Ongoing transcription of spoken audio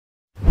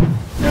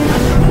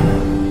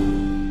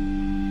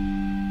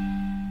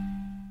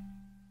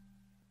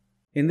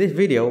In this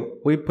video,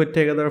 we put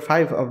together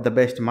 5 of the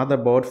best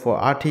motherboard for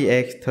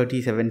RTX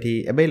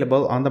 3070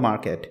 available on the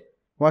market.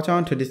 Watch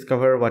on to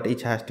discover what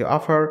each has to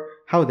offer,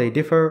 how they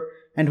differ,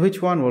 and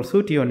which one will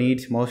suit your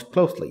needs most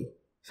closely.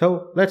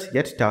 So let's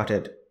get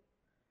started.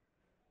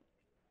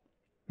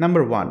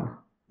 Number 1.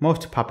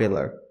 Most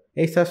popular,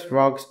 ASUS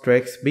ROG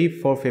Strix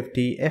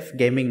B450F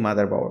Gaming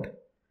Motherboard.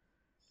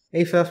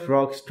 ASUS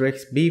ROG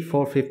Strix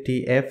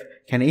B450F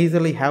can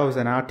easily house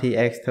an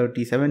RTX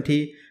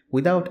 3070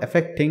 without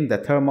affecting the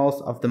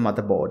thermals of the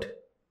motherboard.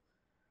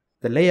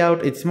 The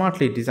layout is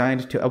smartly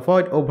designed to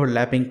avoid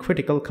overlapping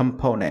critical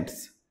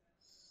components.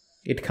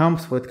 It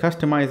comes with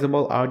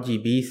customizable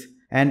RGBs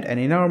and an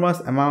enormous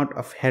amount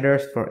of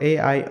headers for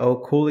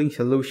AIO cooling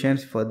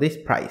solutions for this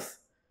price.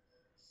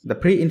 The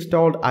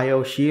pre-installed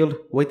I/O shield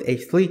with a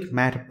sleek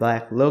matte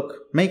black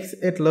look makes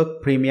it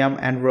look premium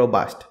and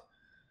robust.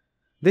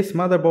 This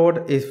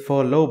motherboard is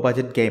for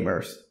low-budget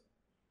gamers.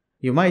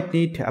 You might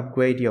need to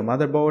upgrade your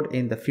motherboard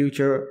in the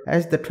future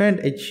as the trend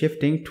is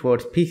shifting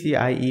towards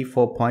PCIe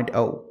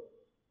 4.0.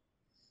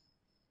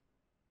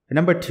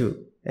 Number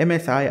 2.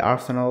 MSI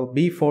Arsenal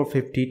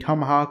B450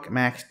 Tomahawk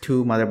Max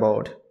 2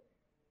 Motherboard.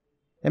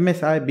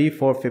 MSI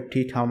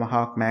B450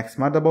 Tomahawk Max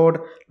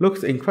motherboard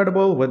looks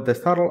incredible with the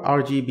subtle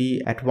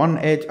RGB at one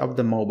edge of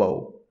the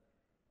MOBO.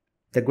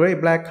 The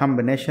grey-black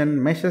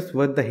combination meshes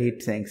with the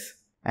heatsinks,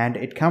 and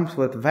it comes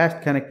with vast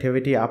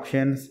connectivity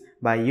options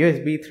by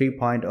USB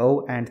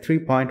 3.0 and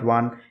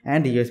 3.1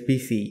 and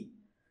USB-C.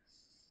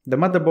 The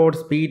motherboard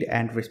speed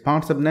and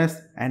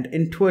responsiveness and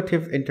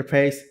intuitive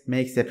interface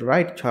makes it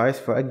right choice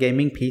for a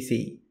gaming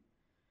PC.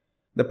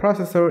 The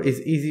processor is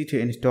easy to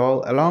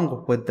install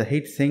along with the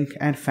heatsink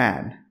and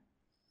fan.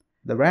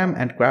 The RAM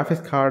and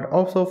graphics card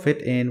also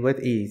fit in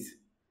with ease.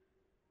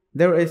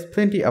 There is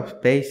plenty of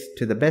space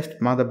to the best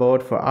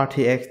motherboard for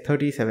RTX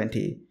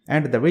 3070,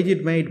 and the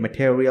rigid-made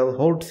material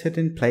holds it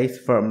in place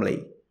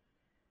firmly.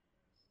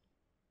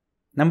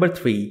 Number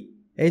 3.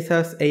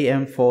 ASUS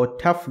AM4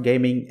 TUF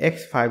Gaming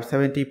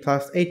X570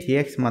 Plus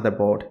ATX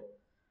Motherboard.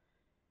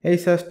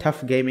 ASUS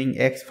TUF Gaming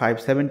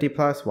X570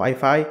 Plus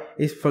Wi-Fi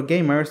is for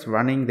gamers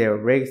running their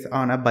rigs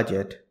on a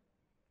budget.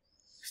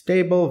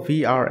 Stable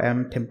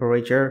VRM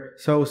temperature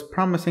shows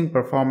promising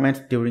performance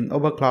during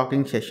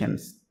overclocking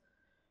sessions.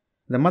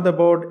 The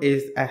motherboard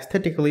is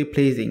aesthetically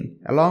pleasing,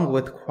 along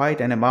with quite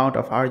an amount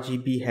of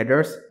RGB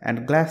headers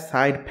and glass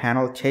side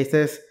panel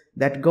chases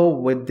that go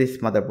with this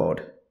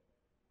motherboard.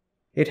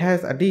 It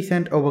has a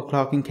decent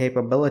overclocking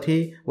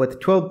capability with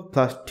 12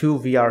 plus 2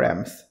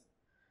 VRMs.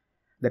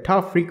 The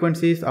top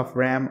frequencies of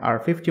RAM are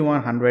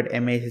 5100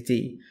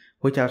 mHz,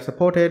 which are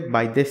supported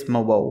by this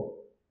MOBO.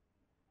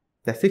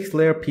 The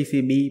 6-layer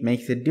PCB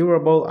makes it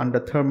durable under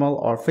thermal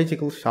or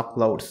physical shock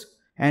loads,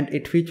 and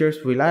it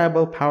features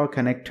reliable power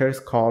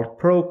connectors called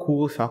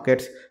Pro-Cool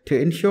sockets to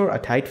ensure a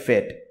tight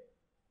fit.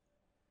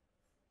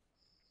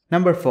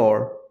 Number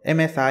 4.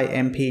 MSI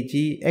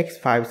MPG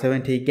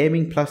X570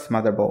 Gaming Plus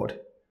Motherboard.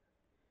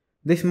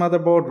 This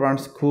motherboard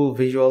runs cool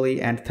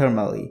visually and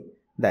thermally.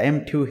 The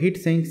M2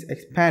 heatsinks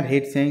expand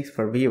heatsinks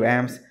for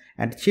VRAMs,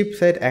 and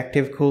chipset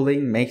active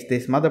cooling makes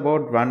this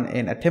motherboard run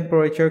in a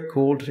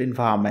temperature-cooled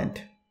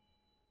environment.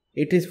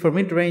 It is for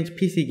mid-range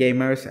PC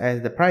gamers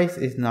as the price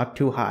is not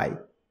too high.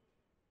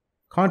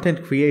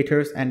 Content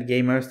creators and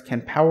gamers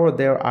can power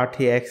their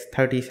RTX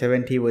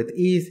 3070 with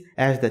ease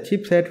as the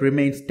chipset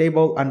remains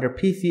stable under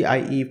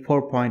PCIe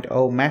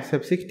 4.0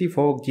 massive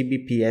 64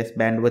 Gbps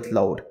bandwidth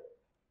load.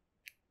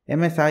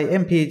 MSI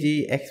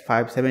MPG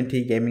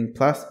X570 Gaming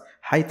Plus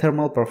high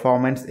thermal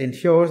performance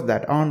ensures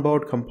that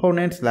onboard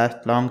components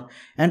last long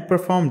and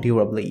perform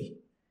durably.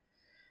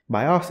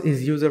 BIOS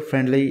is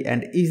user-friendly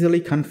and easily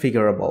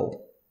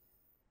configurable.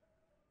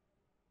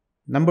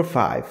 Number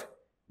 5.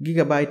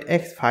 Gigabyte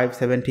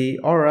X570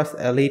 AORUS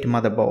Elite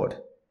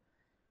Motherboard.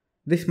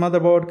 This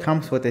motherboard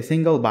comes with a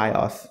single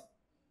BIOS.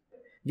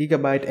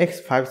 Gigabyte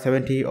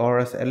X570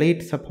 AORUS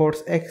Elite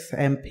supports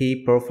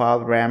XMP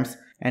profile RAMs,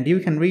 and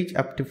you can reach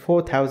up to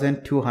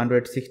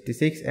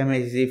 4266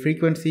 mHz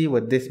frequency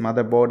with this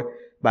motherboard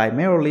by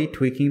merely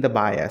tweaking the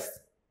BIOS.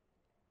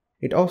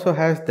 It also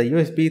has the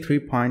USB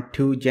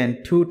 3.2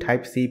 Gen 2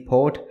 Type-C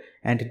port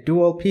and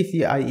dual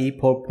PCIe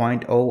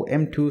 4.0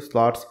 M2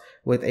 slots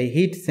with a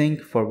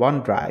heatsink for one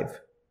drive.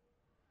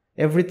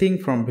 Everything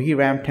from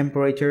VRAM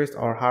temperatures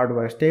or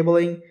hardware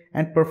stabling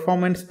and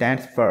performance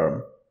stands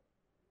firm.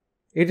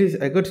 It is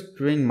a good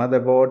string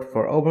motherboard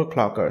for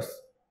overclockers.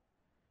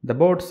 The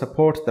board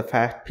supports the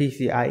fast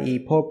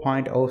PCIe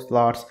 4.0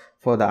 slots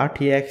for the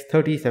RTX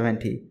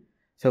 3070,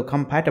 so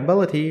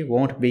compatibility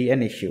won't be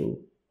an issue.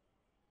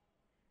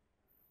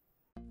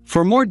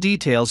 For more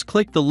details,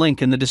 click the link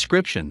in the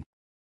description.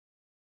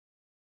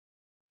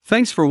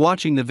 Thanks for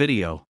watching the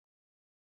video.